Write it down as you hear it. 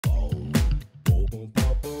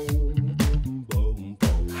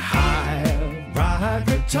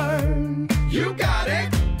return. You got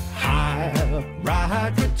it. Higher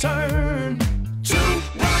ride return. To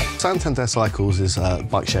right. Santander Cycles is a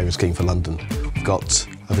bike sharing scheme for London. We've got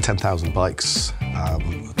over 10,000 bikes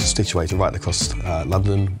situated right across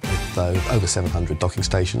London with over 700 docking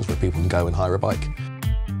stations where people can go and hire a bike.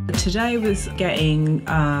 Today was getting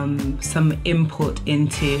some input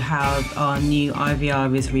into how our new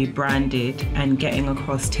IVR is rebranded and getting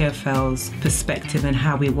across TfL's perspective and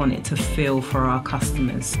how we want it to feel for our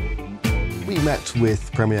customers. We met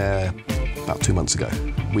with Premier about 2 months ago.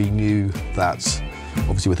 We knew that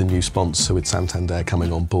obviously with a new sponsor, with Santander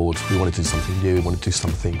coming on board, we wanted to do something new, we wanted to do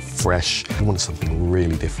something fresh, we wanted something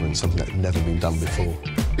really different, something that had never been done before.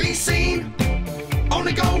 Be seen.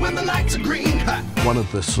 Only go when the lights are green. One of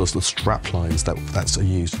the sort of strap lines that's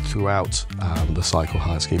used throughout the cycle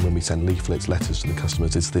hire scheme when we send leaflets, letters to the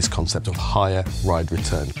customers is this concept of hire, ride,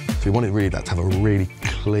 return. So we wanted really that to have a really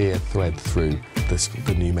clear thread through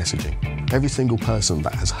the new messaging. Every single person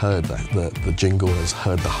that has heard the jingle, has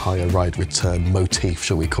heard the hire, ride, return motif,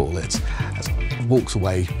 shall we call it, walks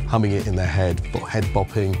away humming it in their head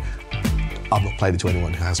bopping. I've not played it to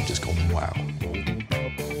anyone who hasn't just gone, wow.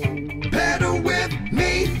 Better with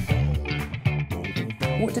me.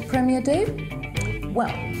 What did Premier do?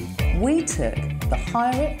 Well, we took the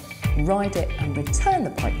hire it, ride it and return the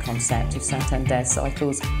bike concept of Santander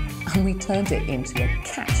Cycles and we turned it into a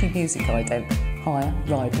catchy music ident, hire,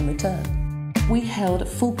 ride and return. We held a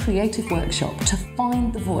full creative workshop to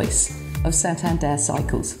find the voice of Santander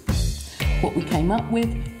Cycles. What we came up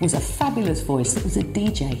with was a fabulous voice that was a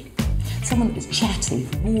DJ. Someone that was chatty,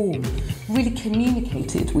 warm, really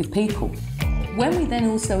communicated with people. When we then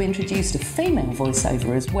also introduced a female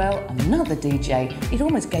voiceover as well, another DJ, it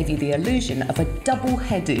almost gave you the illusion of a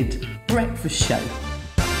double-headed breakfast show.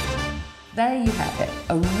 There you have it,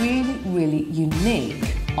 a really, really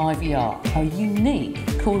unique IVR, a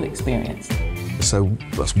unique call experience. So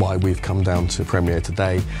that's why we've come down to Premier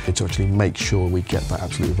today, to actually make sure we get that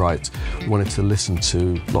absolutely right. We wanted to listen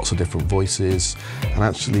to lots of different voices and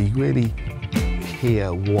actually really hear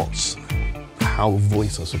how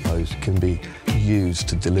voice, I suppose, can be used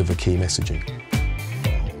to deliver key messaging.